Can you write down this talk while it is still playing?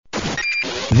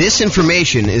This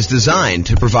information is designed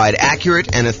to provide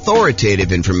accurate and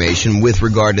authoritative information with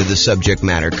regard to the subject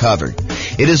matter covered.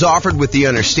 It is offered with the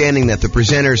understanding that the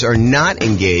presenters are not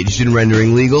engaged in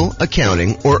rendering legal,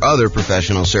 accounting, or other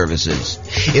professional services.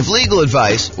 If legal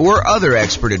advice or other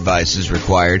expert advice is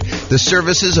required, the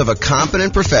services of a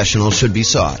competent professional should be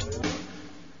sought.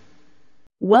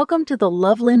 Welcome to the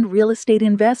Loveland Real Estate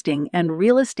Investing and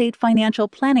Real Estate Financial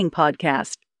Planning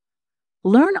Podcast.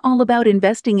 Learn all about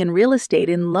investing in real estate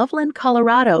in Loveland,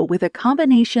 Colorado with a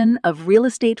combination of real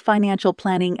estate financial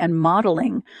planning and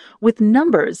modeling with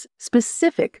numbers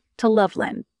specific to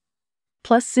Loveland.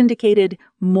 Plus syndicated,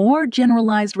 more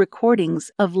generalized recordings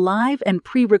of live and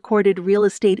pre-recorded real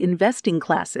estate investing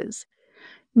classes.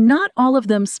 Not all of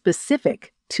them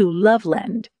specific to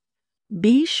Loveland.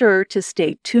 Be sure to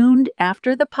stay tuned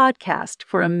after the podcast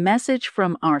for a message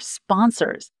from our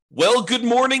sponsors. Well, good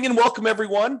morning and welcome,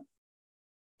 everyone.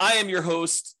 I am your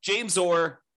host, James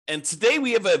Orr, and today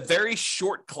we have a very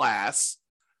short class,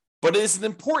 but it is an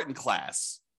important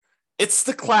class. It's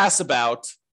the class about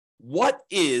what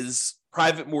is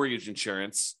private mortgage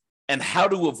insurance and how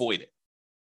to avoid it.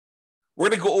 We're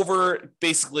going to go over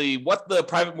basically what the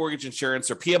private mortgage insurance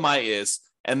or PMI is,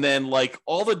 and then like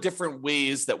all the different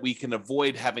ways that we can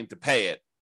avoid having to pay it,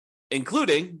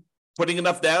 including putting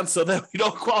enough down so that we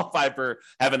don't qualify for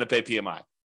having to pay PMI.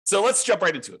 So let's jump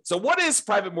right into it. So what is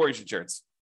private mortgage insurance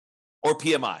or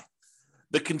PMI?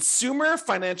 The Consumer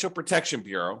Financial Protection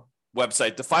Bureau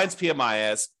website defines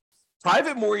PMI as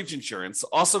private mortgage insurance,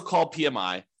 also called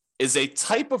PMI, is a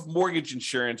type of mortgage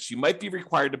insurance you might be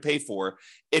required to pay for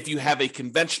if you have a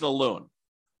conventional loan.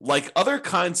 Like other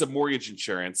kinds of mortgage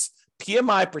insurance,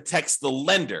 PMI protects the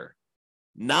lender,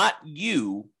 not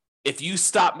you, if you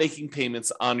stop making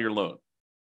payments on your loan.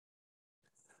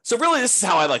 So really, this is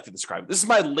how I like to describe it. This is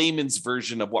my layman's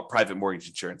version of what private mortgage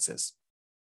insurance is.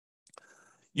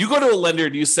 You go to a lender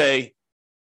and you say,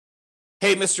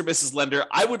 hey, Mr. Mrs. Lender,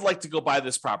 I would like to go buy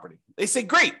this property. They say,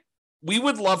 great. We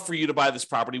would love for you to buy this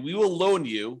property. We will loan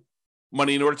you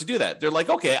money in order to do that. They're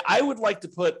like, okay, I would like to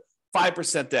put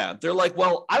 5% down. They're like,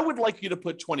 well, I would like you to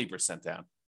put 20% down.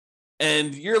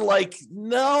 And you're like,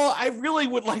 no, I really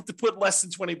would like to put less than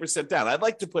 20% down. I'd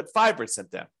like to put 5%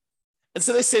 down. And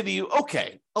so they say to you,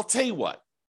 okay, I'll tell you what.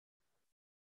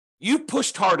 You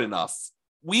pushed hard enough.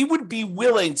 We would be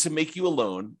willing to make you a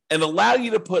loan and allow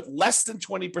you to put less than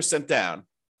 20% down.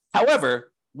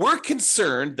 However, we're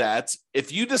concerned that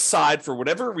if you decide for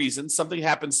whatever reason, something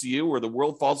happens to you or the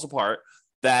world falls apart,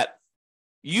 that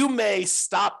you may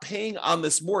stop paying on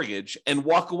this mortgage and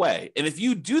walk away. And if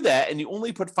you do that and you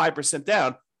only put 5%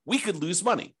 down, we could lose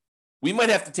money. We might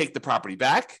have to take the property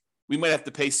back. We might have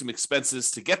to pay some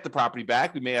expenses to get the property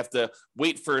back. We may have to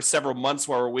wait for several months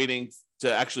while we're waiting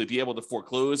to actually be able to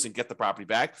foreclose and get the property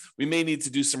back. We may need to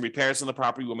do some repairs on the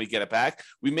property when we get it back.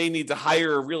 We may need to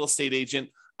hire a real estate agent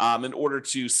in order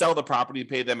to sell the property and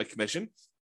pay them a commission.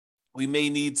 We may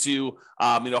need to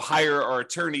hire our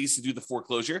attorneys to do the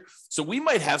foreclosure. So we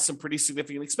might have some pretty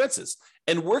significant expenses.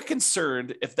 And we're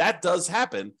concerned if that does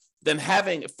happen, then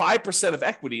having 5% of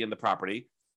equity in the property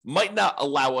might not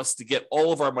allow us to get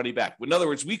all of our money back. In other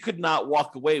words, we could not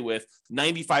walk away with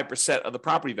 95% of the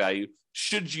property value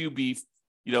should you be,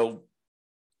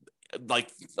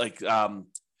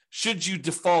 should you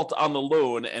default on the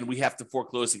loan and we have to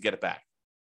foreclose and get it back.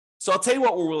 So I'll tell you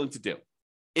what we're willing to do.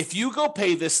 If you go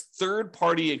pay this third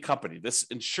party company, this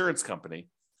insurance company,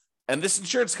 and this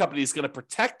insurance company is going to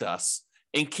protect us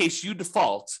in case you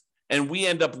default and we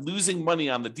end up losing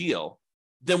money on the deal,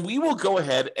 then we will go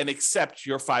ahead and accept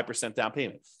your 5% down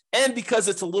payment. And because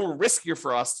it's a little riskier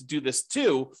for us to do this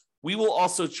too, we will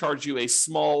also charge you a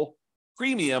small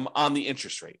premium on the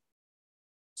interest rate.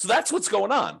 So that's what's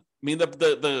going on. I mean,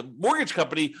 the mortgage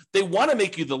company, they want to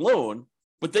make you the loan,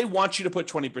 but they want you to put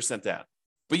 20% down.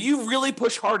 But you really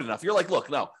push hard enough. You're like,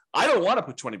 look, no, I don't want to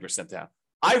put 20% down.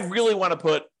 I really want to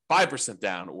put 5%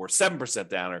 down or 7%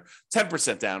 down or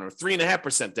 10% down or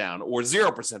 3.5% down or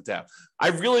 0% down. I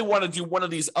really want to do one of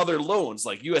these other loans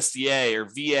like USDA or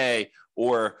VA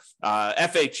or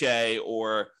FHA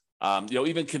or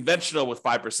even conventional with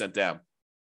 5% down.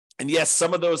 And yes,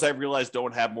 some of those I realize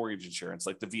don't have mortgage insurance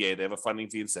like the VA. They have a funding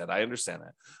fee instead. I understand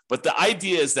that. But the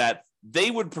idea is that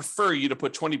they would prefer you to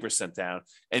put 20% down.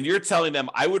 And you're telling them,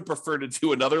 I would prefer to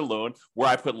do another loan where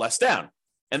I put less down.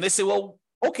 And they say, well,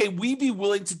 okay, we'd be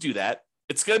willing to do that.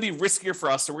 It's going to be riskier for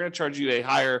us. So we're going to charge you a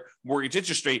higher mortgage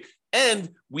interest rate. And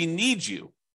we need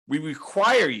you. We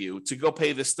require you to go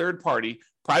pay this third party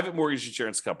private mortgage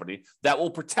insurance company that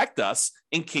will protect us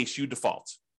in case you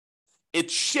default. It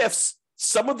shifts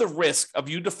some of the risk of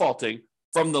you defaulting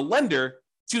from the lender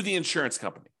to the insurance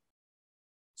company.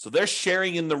 So they're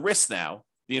sharing in the risk now.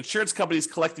 The insurance company is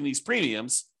collecting these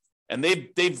premiums, and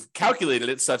they've calculated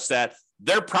it such that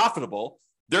they're profitable.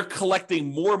 They're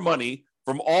collecting more money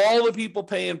from all the people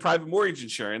paying private mortgage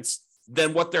insurance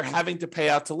than what they're having to pay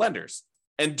out to lenders.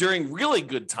 And during really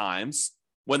good times,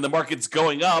 when the market's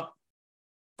going up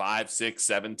 5, 6,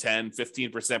 7, 10,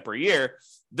 15% per year,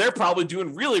 they're probably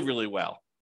doing really, really well.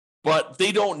 But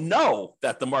they don't know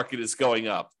that the market is going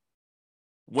up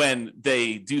when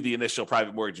they do the initial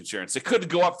private mortgage insurance. It could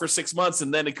go up for 6 months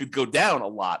and then it could go down a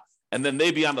lot. And then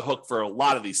they'd be on the hook for a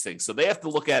lot of these things. So they have to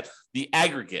look at the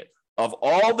aggregate of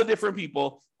all the different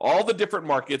people, all the different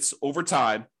markets over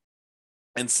time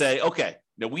and say, okay,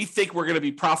 now we think we're going to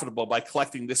be profitable by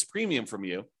collecting this premium from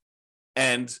you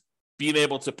and being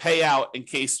able to pay out in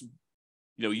case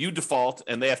you default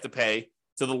and they have to pay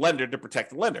to the lender to protect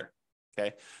the lender.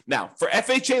 Okay. Now, for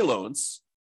FHA loans,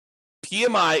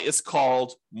 PMI is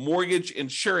called mortgage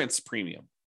insurance premium.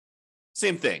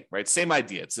 Same thing, right? Same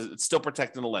idea. It's still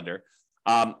protecting the lender.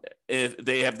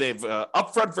 They have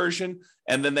upfront version,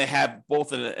 and then they have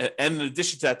both, and in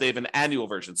addition to that, they have an annual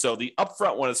version. So the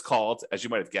upfront one is called, as you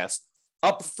might have guessed,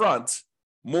 upfront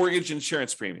mortgage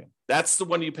insurance premium. That's the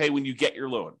one you pay when you get your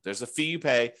loan. There's a fee you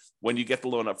pay when you get the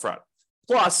loan upfront.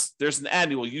 Plus, there's an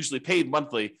annual, usually paid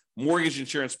monthly, mortgage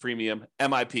insurance premium,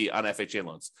 MIP, on FHA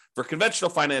loans. For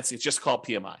conventional financing, it's just called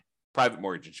PMI, private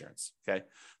mortgage insurance. Okay.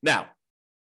 Now,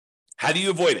 how do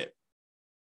you avoid it?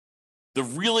 The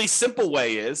really simple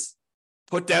way is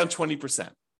put down 20%.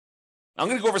 I'm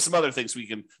going to go over some other things we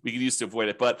can use to avoid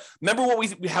it. But remember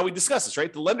how we discussed this,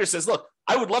 right? The lender says, look,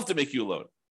 I would love to make you a loan,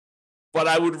 but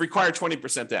I would require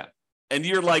 20% down. And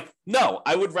you're like, no,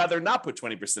 I would rather not put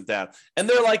 20% down. And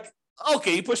they're like,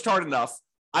 okay, you pushed hard enough.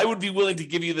 I would be willing to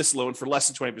give you this loan for less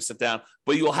than 20% down,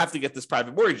 but you will have to get this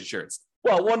private mortgage insurance.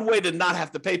 Well, one way to not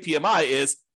have to pay PMI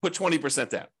is put 20%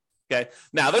 down. Okay.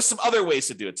 Now, there's some other ways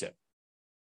to do it, Tim.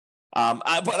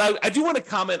 But I do want to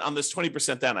comment on this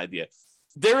 20% down idea.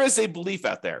 There is a belief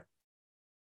out there,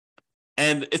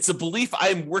 and it's a belief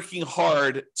I'm working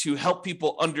hard to help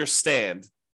people understand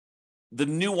the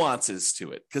nuances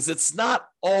to it, because it's not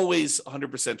always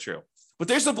 100% true. But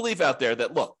there's a belief out there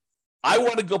that, look, I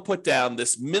want to go put down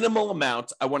this minimal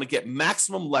amount. I want to get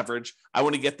maximum leverage. I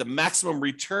want to get the maximum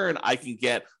return I can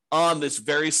get on this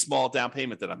very small down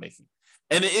payment that I'm making.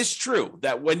 And it is true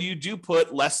that when you do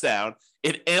put less down,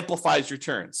 it amplifies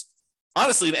returns.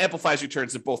 Honestly, it amplifies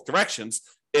returns in both directions.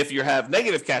 If you have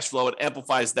negative cash flow, it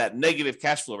amplifies that negative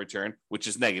cash flow return, which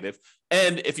is negative.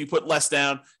 And if you put less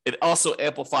down, it also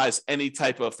amplifies any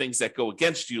type of things that go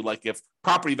against you. Like if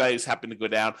property values happen to go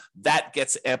down, that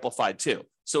gets amplified too.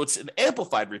 So it's an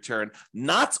amplified return,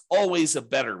 not always a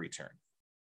better return.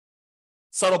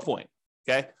 Subtle point,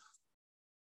 okay?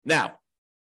 Now,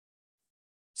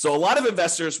 so a lot of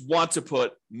investors want to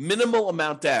put minimal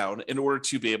amount down in order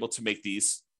to be able to make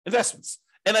these investments.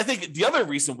 And I think the other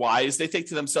reason why is they think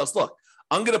to themselves, look,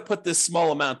 I'm going to put this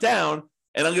small amount down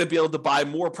and I'm going to be able to buy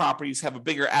more properties, have a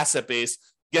bigger asset base,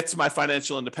 get to my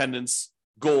financial independence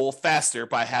goal faster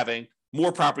by having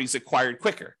more properties acquired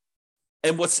quicker.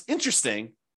 And what's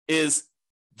interesting is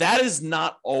that is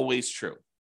not always true.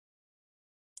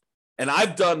 And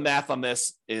I've done math on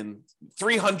this in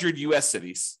 300 US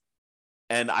cities.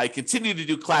 And I continue to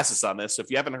do classes on this. So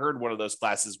if you haven't heard one of those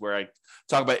classes where I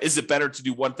talk about, is it better to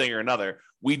do one thing or another?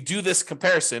 We do this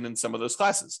comparison in some of those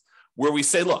classes where we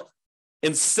say, look,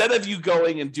 instead of you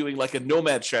going and doing like a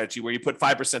nomad strategy where you put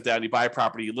 5% down, you buy a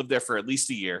property, you live there for at least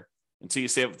a year until you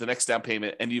save up the next down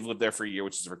payment and you've lived there for a year,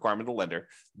 which is a requirement of the lender.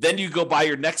 Then you go buy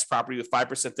your next property with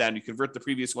 5% down, you convert the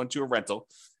previous one to a rental,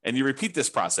 and you repeat this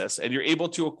process, and you're able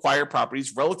to acquire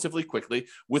properties relatively quickly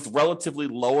with relatively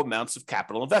low amounts of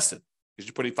capital invested. Because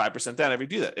you're putting 5% down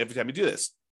every time you do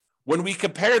this. When we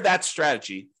compare that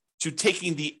strategy to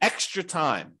taking the extra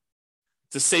time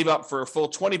to save up for a full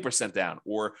 20% down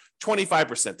or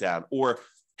 25% down, or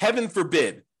heaven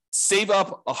forbid, save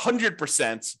up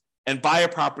 100% and buy a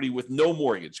property with no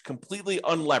mortgage, completely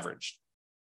unleveraged,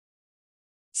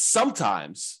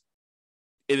 sometimes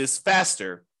it is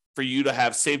faster for you to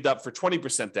have saved up for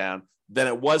 20% down than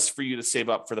it was for you to save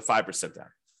up for the 5% down.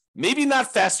 Maybe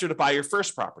not faster to buy your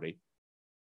first property,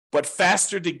 but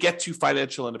faster to get to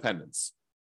financial independence.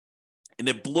 And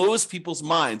it blows people's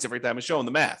minds every time I show them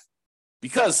the math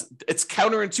because it's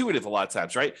counterintuitive a lot of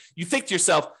times, right? You think to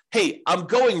yourself, hey, I'm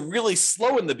going really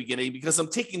slow in the beginning because I'm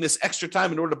taking this extra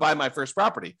time in order to buy my first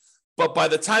property. But by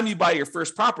the time you buy your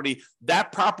first property,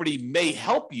 that property may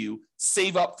help you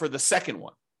save up for the second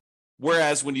one.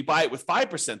 Whereas when you buy it with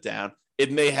 5% down,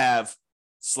 it may have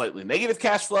slightly negative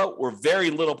cash flow or very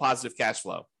little positive cash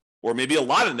flow, or maybe a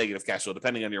lot of negative cash flow,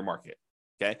 depending on your market.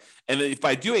 Okay. And if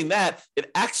by doing that,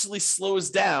 it actually slows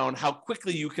down how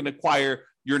quickly you can acquire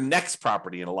your next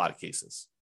property in a lot of cases.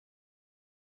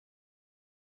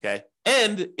 Okay.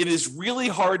 And it is really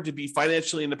hard to be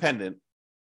financially independent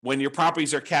when your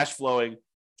properties are cash flowing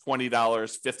 $20,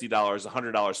 $50,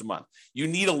 $100 a month. You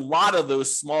need a lot of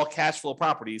those small cash flow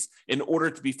properties in order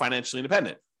to be financially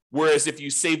independent. Whereas if you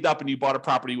saved up and you bought a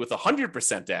property with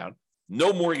 100% down,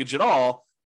 no mortgage at all,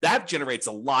 that generates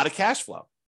a lot of cash flow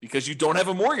because you don't have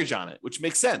a mortgage on it, which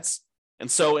makes sense.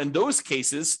 And so in those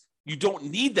cases, you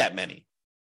don't need that many.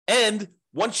 And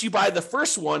once you buy the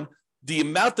first one, the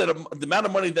amount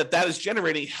of money that is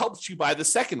generating helps you buy the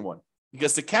second one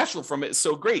because the cash flow from it is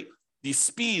so great. The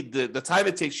speed, the time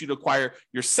it takes you to acquire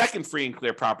your second free and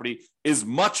clear property is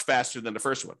much faster than the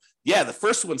first one. Yeah, the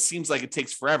first one seems like it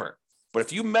takes forever. But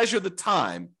if you measure the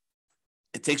time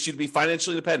it takes you to be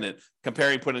financially independent,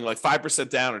 comparing putting like 5%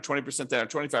 down or 20% down or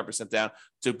 25% down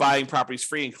to buying properties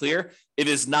free and clear, it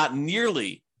is not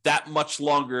nearly that much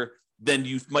longer than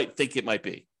you might think it might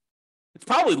be. It's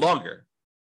probably longer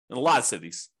in a lot of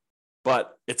cities,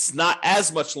 but it's not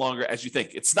as much longer as you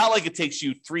think. It's not like it takes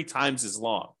you 3 times as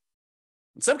long.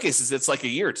 In some cases, it's like a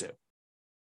year or two.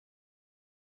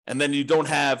 And then you don't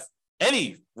have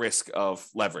any risk of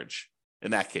leverage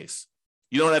in that case.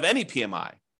 You don't have any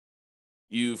PMI.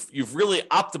 You've really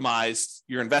optimized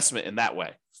your investment in that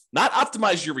way. Not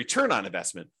optimize your return on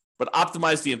investment, but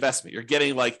optimize the investment. You're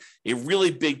getting like a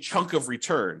really big chunk of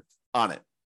return on it.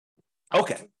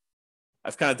 Okay,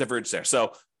 I've kind of diverged there.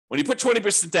 So when you put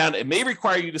 20% down, it may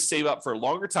require you to save up for a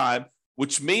longer time,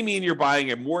 which may mean you're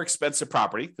buying a more expensive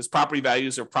property because property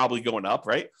values are probably going up,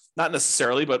 right? Not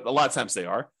necessarily, but a lot of times they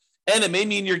are. And it may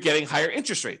mean you're getting higher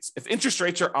interest rates. If interest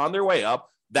rates are on their way up,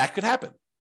 that could happen.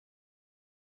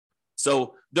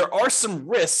 So there are some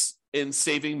risks in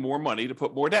saving more money to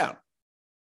put more down.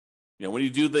 You know, when you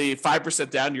do the 5%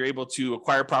 down, you're able to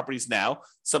acquire properties now.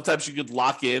 Sometimes you could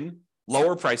lock in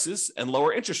lower prices and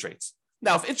lower interest rates.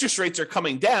 Now, if interest rates are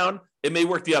coming down, it may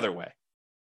work the other way.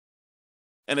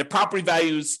 And if property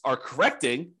values are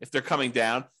correcting, if they're coming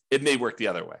down, it may work the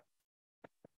other way.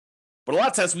 But a lot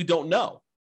of times we don't know.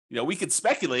 You know, we could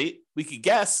speculate, we could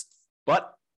guess,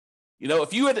 but you know,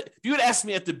 if you had asked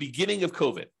me at the beginning of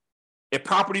COVID, if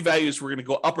property values were going to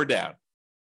go up or down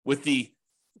with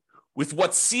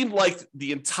what seemed like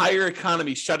the entire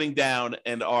economy shutting down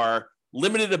and our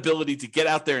limited ability to get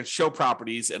out there and show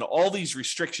properties and all these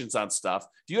restrictions on stuff,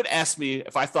 if you had asked me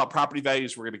if I thought property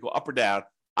values were going to go up or down,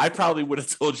 I probably would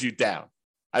have told you down.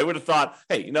 I would have thought,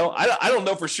 hey, you know, I don't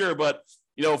know for sure, but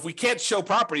you know, if we can't show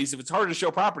properties, if it's harder to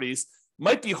show properties, it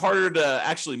might be harder to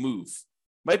actually move.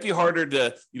 Might be harder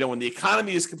to, you know, when the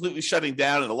economy is completely shutting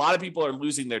down and a lot of people are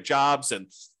losing their jobs and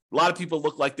a lot of people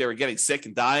look like they were getting sick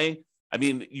and dying. I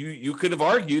mean, you could have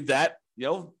argued that, you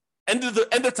know, end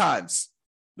of times,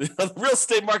 the real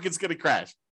estate market's going to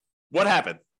crash. What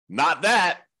happened? Not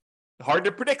that. Hard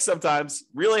to predict sometimes.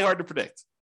 Really hard to predict.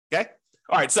 Okay.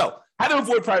 All right. So how to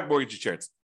avoid private mortgage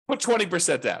insurance? Put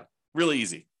 20% down. Really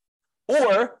easy.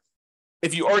 Or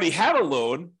if you already had a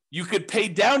loan, you could pay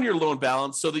down your loan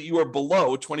balance so that you are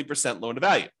below 20% loan to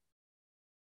value.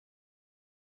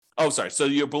 Oh, sorry. So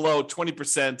you're below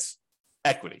 20%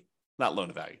 equity, not loan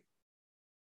to value.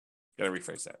 Got to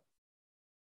rephrase that.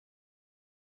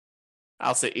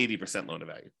 I'll say 80% loan to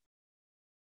value.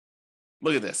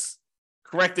 Look at this.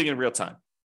 Correcting in real time.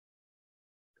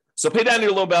 So pay down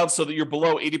your loan balance so that you're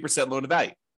below 80% loan to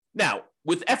value. Now,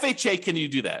 with FHA, can you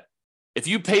do that? If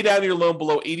you pay down your loan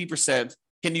below 80%,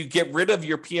 can you get rid of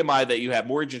your PMI that you have,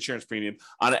 mortgage insurance premium,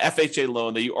 on an FHA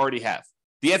loan that you already have?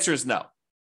 The answer is no.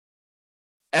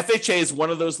 FHA is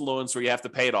one of those loans where you have to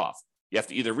pay it off. You have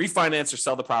to either refinance or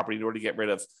sell the property in order to get rid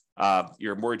of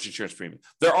your mortgage insurance premium.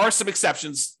 There are some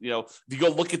exceptions. You know, if you go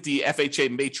look at the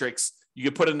FHA matrix, you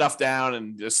can put enough down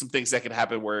and there's some things that can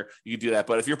happen where you can do that.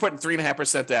 But if you're putting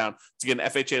 3.5% down to get an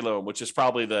FHA loan, which is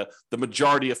probably the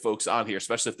majority of folks on here,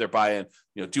 especially if they're buying,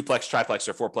 you know, duplex, triplex,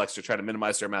 or fourplex, or trying to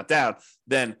minimize their amount down,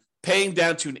 then paying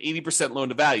down to an 80% loan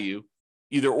to value,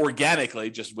 either organically,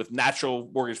 just with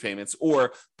natural mortgage payments,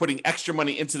 or putting extra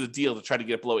money into the deal to try to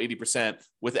get it below 80%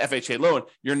 with the FHA loan,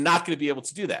 you're not going to be able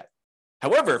to do that.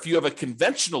 However, if you have a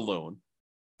conventional loan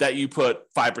that you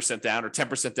put 5% down or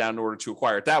 10% down in order to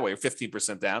acquire it that way, or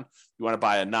 15% down, you want to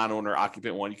buy a non-owner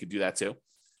occupant one, you could do that too.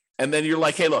 And then you're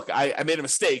like, hey, look, I made a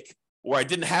mistake, or I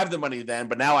didn't have the money then,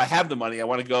 but now I have the money. I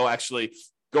want to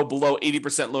go below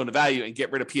 80% loan to value and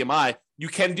get rid of PMI. You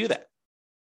can do that.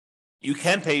 You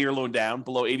can pay your loan down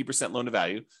below 80% loan to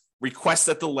value, request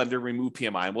that the lender remove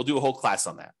PMI, and we'll do a whole class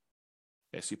on that.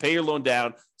 Okay, so you pay your loan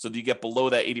down so that you get below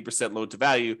that 80% loan to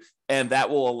value, and that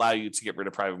will allow you to get rid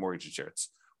of private mortgage insurance.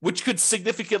 which could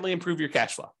significantly improve your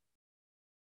cash flow.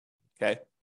 Okay.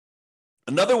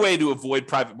 Another way to avoid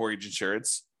private mortgage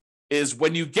insurance is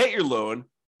when you get your loan,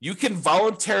 you can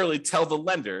voluntarily tell the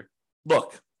lender,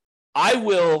 look, I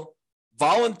will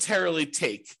voluntarily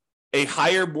take a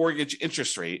higher mortgage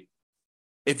interest rate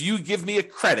if you give me a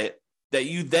credit that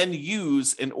you then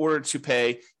use in order to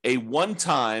pay a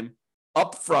one-time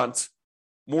upfront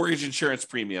mortgage insurance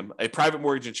premium, a private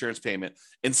mortgage insurance payment,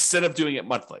 instead of doing it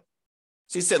monthly.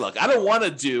 So he said, look, I don't want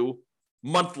to do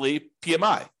monthly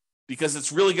PMI because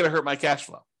it's really going to hurt my cash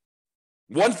flow.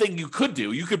 One thing you could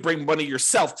do, you could bring money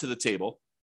yourself to the table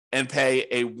and pay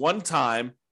a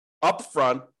one-time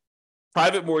upfront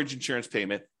private mortgage insurance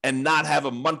payment and not have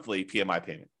a monthly PMI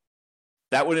payment.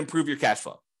 That would improve your cash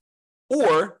flow.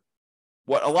 Or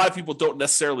what a lot of people don't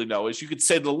necessarily know is you could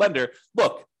say to the lender,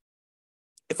 look,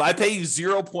 if I pay you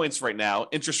 0 points right now,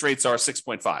 interest rates are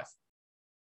 6.5.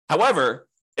 However,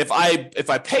 if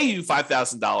I pay you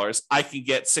 $5,000, I can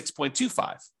get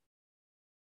 6.25.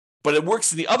 But it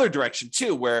works in the other direction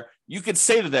too, where you could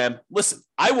say to them, listen,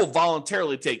 I will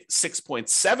voluntarily take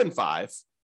 6.75.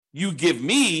 You give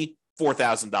me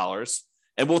 $4,000,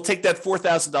 and we'll take that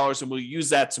 $4,000 and we'll use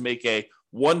that to make a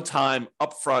one-time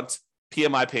upfront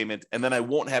PMI payment, and then I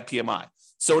won't have PMI.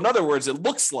 So in other words, it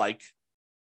looks like,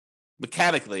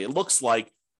 mechanically, it looks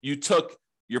like you took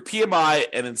your PMI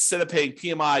and instead of paying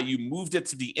PMI, you moved it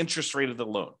to the interest rate of the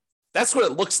loan. That's what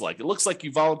it looks like. It looks like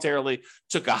you voluntarily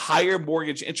took a higher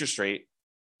mortgage interest rate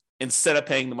instead of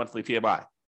paying the monthly PMI.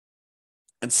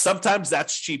 And sometimes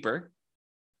that's cheaper.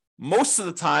 Most of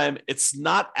the time, it's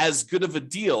not as good of a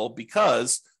deal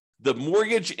because the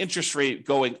mortgage interest rate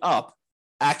going up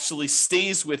actually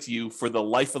stays with you for the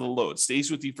life of the loan, stays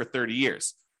with you for 30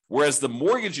 years. Whereas the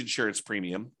mortgage insurance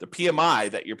premium, the PMI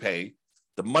that you're paying,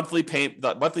 the monthly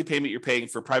payment you're paying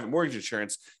for private mortgage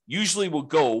insurance usually will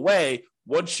go away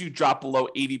once you drop below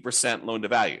 80% loan to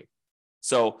value.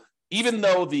 So even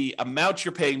though the amount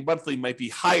you're paying monthly might be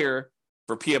higher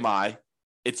for PMI,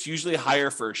 it's usually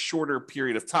higher for a shorter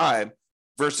period of time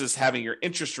versus having your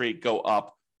interest rate go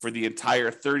up for the entire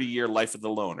 30-year life of the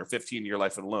loan or 15-year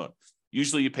life of the loan.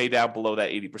 Usually you pay down below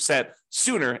that 80%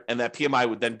 sooner, and that PMI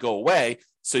would then go away.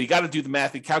 So you got to do the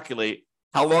math and calculate,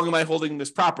 how long am I holding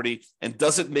this property, and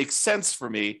does it make sense for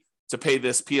me to pay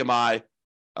this PMI,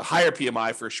 a higher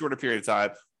PMI for a shorter period of time,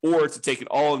 or to take it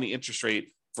all in the interest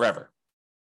rate forever?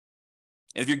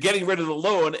 And if you're getting rid of the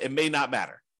loan, it may not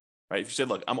matter, right? If you said,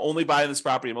 look, I'm only buying this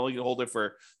property, I'm only going to hold it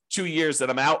for 2 years, then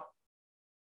I'm out,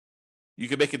 you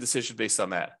can make a decision based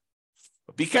on that.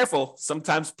 But be careful.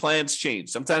 Sometimes plans change.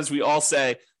 Sometimes we all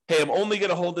say, hey, I'm only going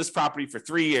to hold this property for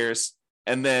 3 years.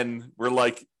 And then we're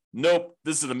like, nope,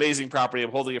 this is an amazing property.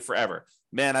 I'm holding it forever.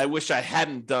 Man, I wish I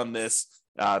hadn't done this,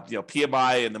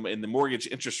 PMI and the mortgage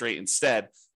interest rate instead.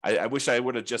 I wish I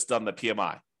would have just done the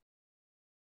PMI.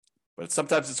 But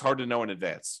sometimes it's hard to know in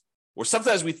advance. Or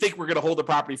sometimes we think we're going to hold the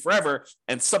property forever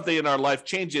and something in our life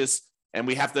changes and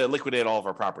we have to liquidate all of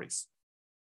our properties.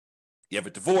 You have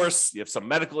a divorce, you have some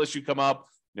medical issue come up,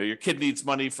 your kid needs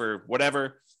money for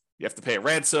whatever, you have to pay a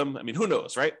ransom. I mean, who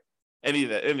knows, right? Any of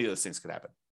those things could happen.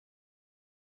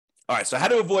 All right, so how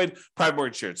to avoid private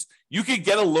mortgage insurance? You could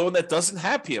get a loan that doesn't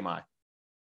have PMI.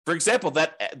 For example,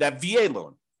 that VA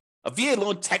loan. A VA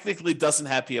loan technically doesn't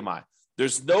have PMI.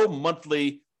 There's no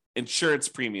monthly insurance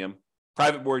premium,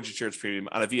 private mortgage insurance premium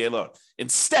on a VA loan.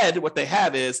 Instead, what they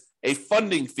have is a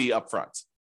funding fee upfront.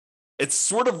 It's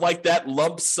sort of like that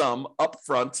lump sum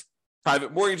upfront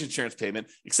private mortgage insurance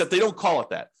payment, except they don't call it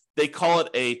that. They call it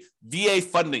a VA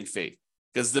funding fee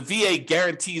because the VA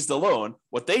guarantees the loan.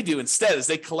 What they do instead is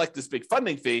they collect this big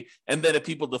funding fee, and then if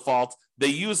people default, they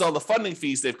use all the funding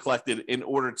fees they've collected in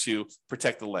order to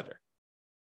protect the lender.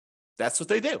 That's what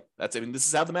they do. This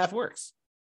is how the math works.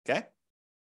 Okay?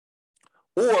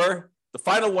 Or the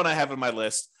final one I have on my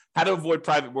list, how to avoid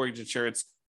private mortgage insurance,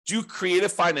 do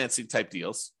creative financing type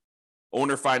deals.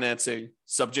 Owner financing,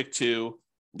 subject to,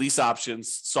 lease options,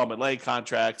 installment land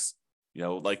contracts,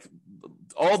 like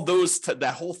all those,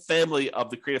 that whole family of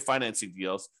the creative financing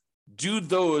deals, do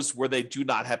those where they do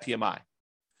not have PMI.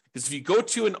 Because if you go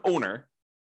to an owner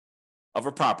of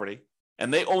a property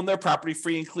and they own their property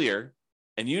free and clear,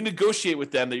 and you negotiate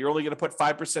with them that you're only going to put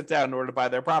 5% down in order to buy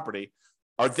their property,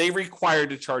 are they required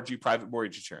to charge you private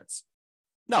mortgage insurance?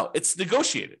 No, it's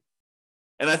negotiated.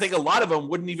 And I think a lot of them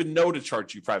wouldn't even know to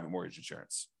charge you private mortgage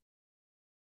insurance.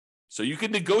 So you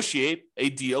can negotiate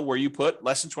a deal where you put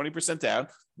less than 20% down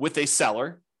with a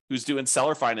seller who's doing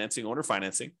seller financing, owner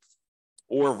financing,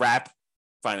 or wrap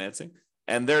financing,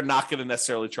 and they're not going to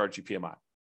necessarily charge you PMI.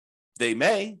 They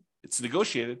may, it's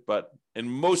negotiated, but in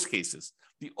most cases,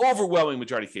 the overwhelming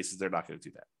majority of cases, they're not going to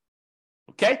do that.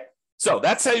 Okay? So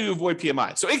that's how you avoid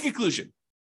PMI. So in conclusion,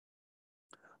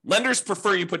 lenders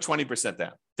prefer you put 20%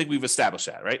 down. I think we've established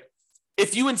that, right?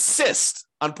 If you insist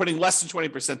on putting less than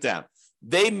 20% down,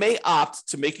 they may opt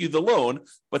to make you the loan,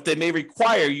 but they may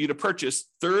require you to purchase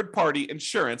third-party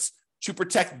insurance to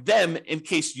protect them in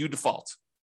case you default.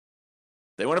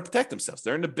 They want to protect themselves.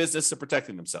 They're in the business of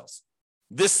protecting themselves.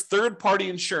 This third-party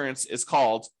insurance is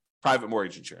called private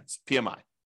mortgage insurance, PMI.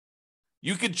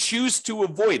 You could choose to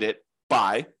avoid it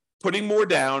by putting more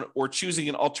down or choosing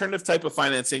an alternative type of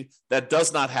financing that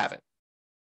does not have it.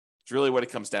 It's really what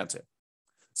it comes down to.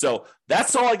 So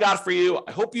that's all I got for you.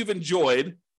 I hope you've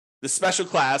enjoyed this special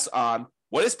class on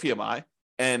what is PMI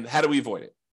and how do we avoid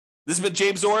it. This has been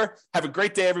James Orr. Have a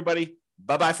great day, everybody.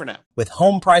 Bye-bye for now. With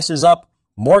home prices up,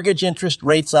 mortgage interest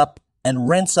rates up, and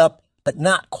rents up, but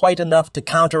not quite enough to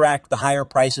counteract the higher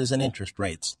prices and interest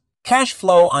rates. Cash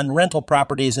flow on rental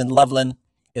properties in Loveland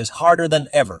is harder than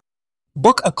ever.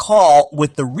 Book a call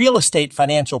with the Real Estate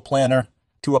Financial Planner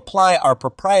to apply our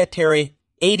proprietary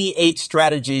 88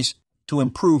 strategies to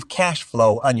improve cash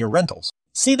flow on your rentals.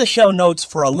 See the show notes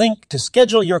for a link to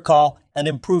schedule your call and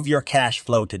improve your cash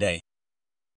flow today.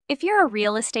 If you're a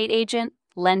real estate agent,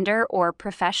 lender, or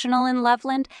professional in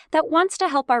Loveland that wants to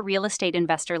help our real estate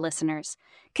investor listeners,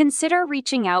 consider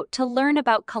reaching out to learn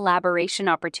about collaboration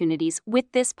opportunities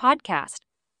with this podcast.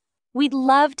 We'd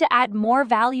love to add more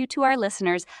value to our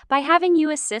listeners by having you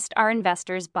assist our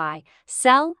investors buy,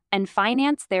 sell, and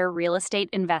finance their real estate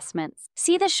investments.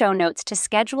 See the show notes to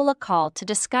schedule a call to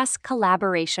discuss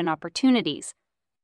collaboration opportunities.